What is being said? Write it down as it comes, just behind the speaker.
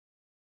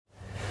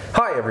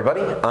Hi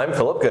everybody, I'm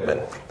Philip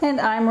Goodman. And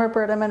I'm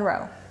Roberta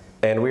Monroe.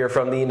 And we are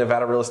from the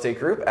Nevada Real Estate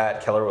Group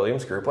at Keller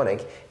Williams Group 1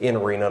 Inc. in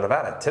Reno,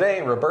 Nevada.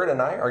 Today, Roberta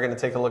and I are going to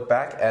take a look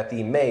back at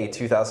the May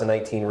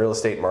 2019 real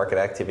estate market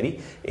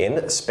activity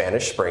in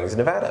Spanish Springs,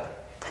 Nevada.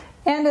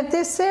 And if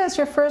this is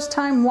your first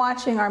time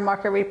watching our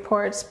market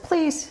reports,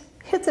 please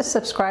hit the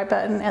subscribe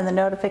button and the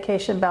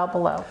notification bell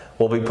below.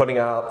 We'll be putting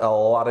out a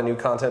lot of new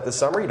content this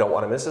summer. You don't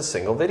want to miss a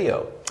single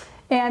video.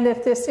 And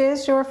if this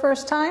is your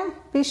first time,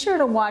 be sure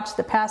to watch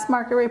the past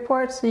market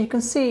reports so you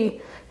can see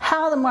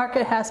how the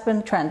market has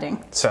been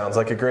trending. Sounds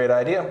like a great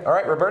idea. All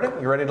right, Roberta,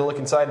 you ready to look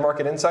inside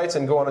Market Insights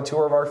and go on a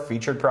tour of our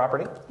featured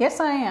property? Yes,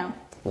 I am.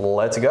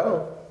 Let's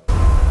go.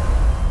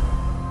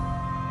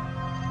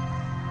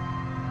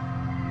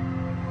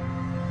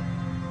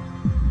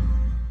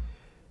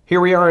 Here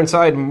we are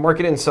inside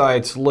Market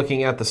Insights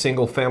looking at the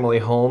single family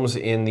homes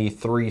in the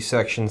 3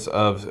 sections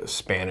of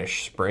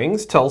Spanish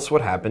Springs. Tell us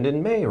what happened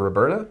in May,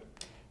 Roberta.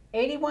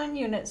 81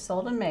 units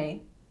sold in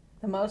May,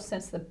 the most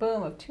since the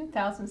boom of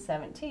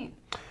 2017.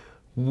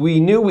 We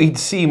knew we'd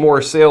see more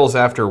sales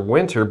after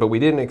winter, but we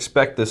didn't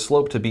expect the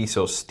slope to be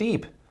so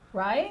steep.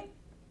 Right?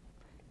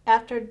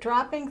 After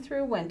dropping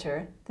through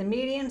winter, the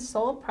median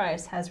sold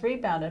price has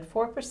rebounded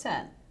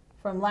 4%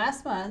 from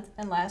last month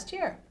and last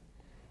year.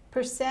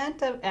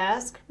 Percent of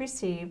ask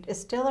received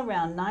is still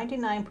around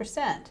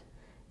 99%.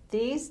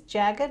 These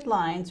jagged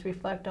lines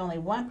reflect only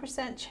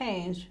 1%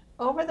 change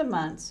over the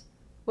months,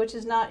 which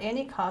is not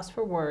any cause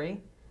for worry.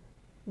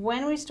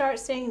 When we start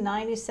seeing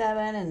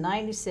 97 and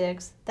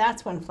 96,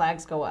 that's when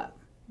flags go up.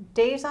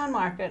 Days on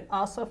market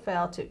also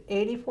fell to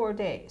 84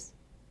 days.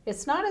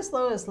 It's not as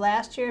low as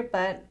last year,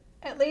 but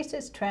at least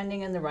it's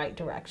trending in the right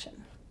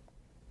direction.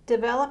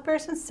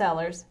 Developers and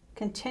sellers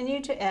continue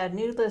to add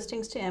new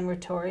listings to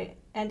inventory,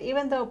 and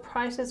even though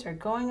prices are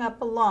going up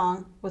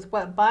along with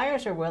what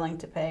buyers are willing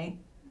to pay,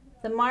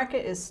 the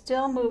market is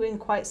still moving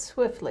quite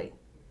swiftly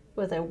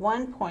with a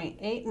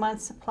 1.8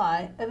 month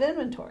supply of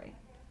inventory.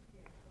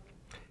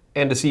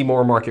 And to see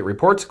more market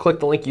reports, click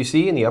the link you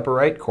see in the upper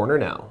right corner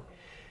now.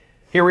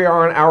 Here we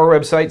are on our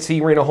website,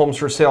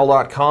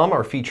 crenohomesforsale.com.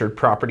 Our featured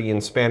property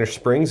in Spanish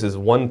Springs is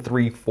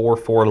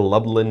 1344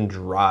 Loveland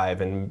Drive.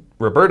 And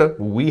Roberta,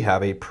 we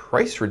have a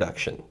price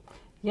reduction.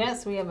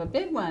 Yes, we have a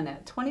big one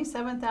at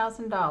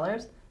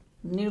 $27,000.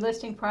 New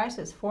listing price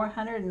is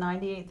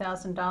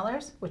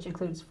 $498,000, which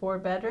includes 4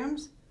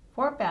 bedrooms,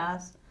 4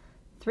 baths,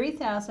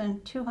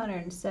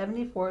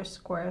 3,274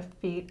 square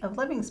feet of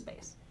living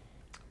space.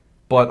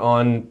 But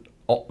on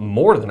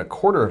more than a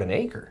quarter of an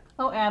acre.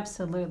 Oh,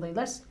 absolutely.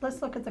 Let's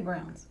look at the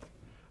grounds.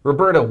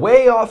 Roberta,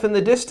 way off in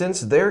the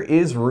distance, there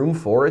is room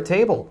for a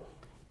table.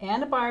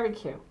 And a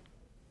barbecue.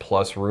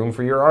 Plus room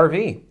for your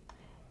RV.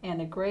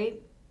 And a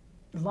great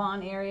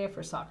lawn area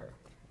for soccer.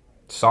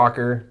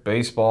 Soccer,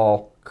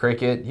 baseball,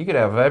 cricket. You could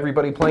have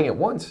everybody playing at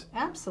once.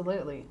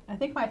 Absolutely. I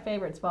think my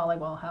favorite's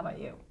volleyball. How about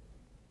you?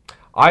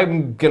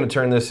 I'm going to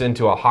turn this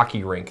into a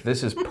hockey rink.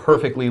 This is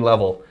perfectly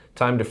level.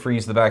 Time to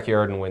freeze the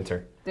backyard in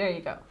winter. There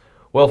you go.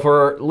 Well,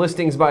 for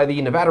listings by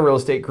the Nevada Real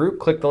Estate Group,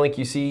 click the link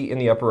you see in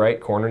the upper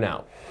right corner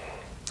now.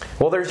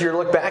 Well, there's your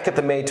look back at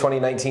the May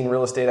 2019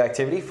 real estate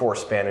activity for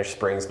Spanish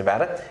Springs,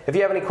 Nevada. If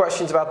you have any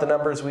questions about the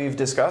numbers we've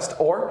discussed,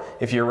 or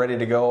if you're ready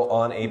to go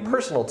on a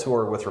personal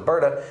tour with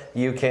Roberta,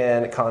 you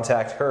can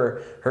contact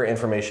her. Her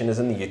information is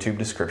in the YouTube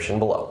description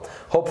below.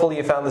 Hopefully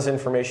you found this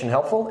information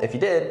helpful. If you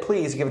did,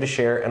 please give it a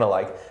share and a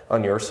like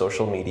on your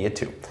social media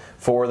too.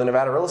 For the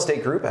Nevada Real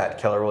Estate Group at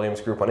Keller Williams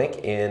Group 1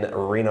 Inc. in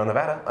Reno,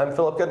 Nevada, I'm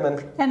Philip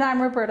Goodman. And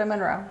I'm Roberta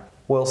Monroe.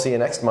 We'll see you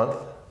next month.